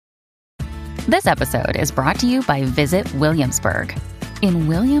This episode is brought to you by Visit Williamsburg. In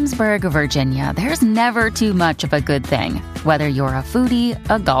Williamsburg, Virginia, there's never too much of a good thing. Whether you're a foodie,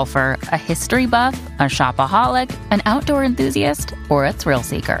 a golfer, a history buff, a shopaholic, an outdoor enthusiast, or a thrill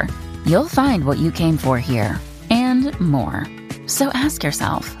seeker, you'll find what you came for here and more. So ask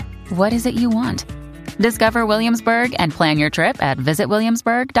yourself, what is it you want? Discover Williamsburg and plan your trip at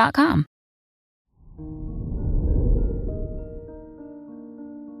visitwilliamsburg.com.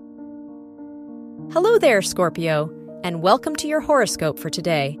 Hello there, Scorpio, and welcome to your horoscope for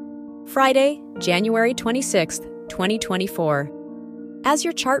today, Friday, January 26th, 2024. As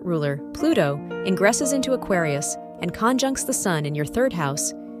your chart ruler, Pluto, ingresses into Aquarius and conjuncts the Sun in your third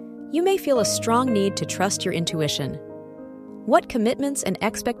house, you may feel a strong need to trust your intuition. What commitments and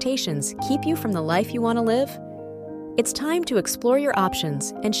expectations keep you from the life you want to live? It's time to explore your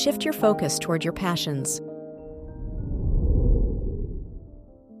options and shift your focus toward your passions.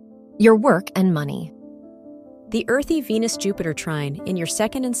 Your work and money. The earthy Venus-Jupiter trine in your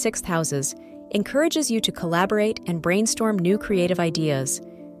second and sixth houses encourages you to collaborate and brainstorm new creative ideas.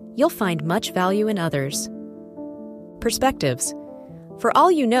 You'll find much value in others. Perspectives. For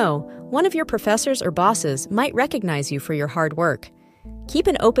all you know, one of your professors or bosses might recognize you for your hard work. Keep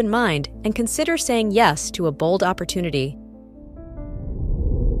an open mind and consider saying yes to a bold opportunity.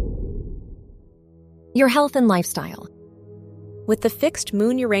 Your health and lifestyle. With the fixed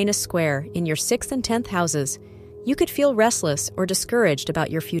Moon-Uranus square in your 6th and 10th houses, you could feel restless or discouraged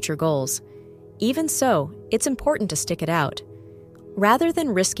about your future goals. Even so, it's important to stick it out. Rather than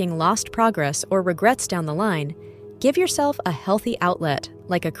risking lost progress or regrets down the line, give yourself a healthy outlet,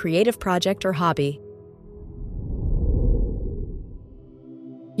 like a creative project or hobby.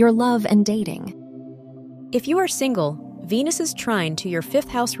 Your love and dating. If you are single, Venus's trine to your 5th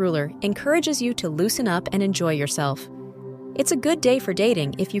house ruler encourages you to loosen up and enjoy yourself. It's a good day for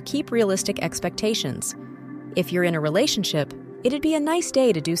dating if you keep realistic expectations. If you're in a relationship, it'd be a nice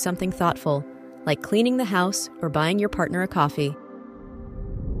day to do something thoughtful, like cleaning the house or buying your partner a coffee.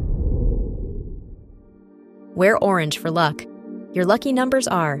 Wear orange for luck. Your lucky numbers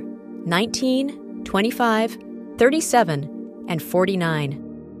are 19, 25, 37, and 49.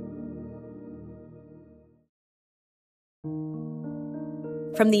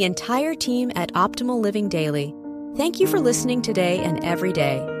 From the entire team at Optimal Living Daily, thank you for listening today and every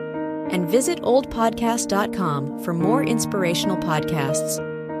day. And visit oldpodcast.com for more inspirational podcasts.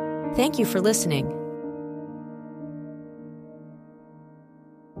 Thank you for listening.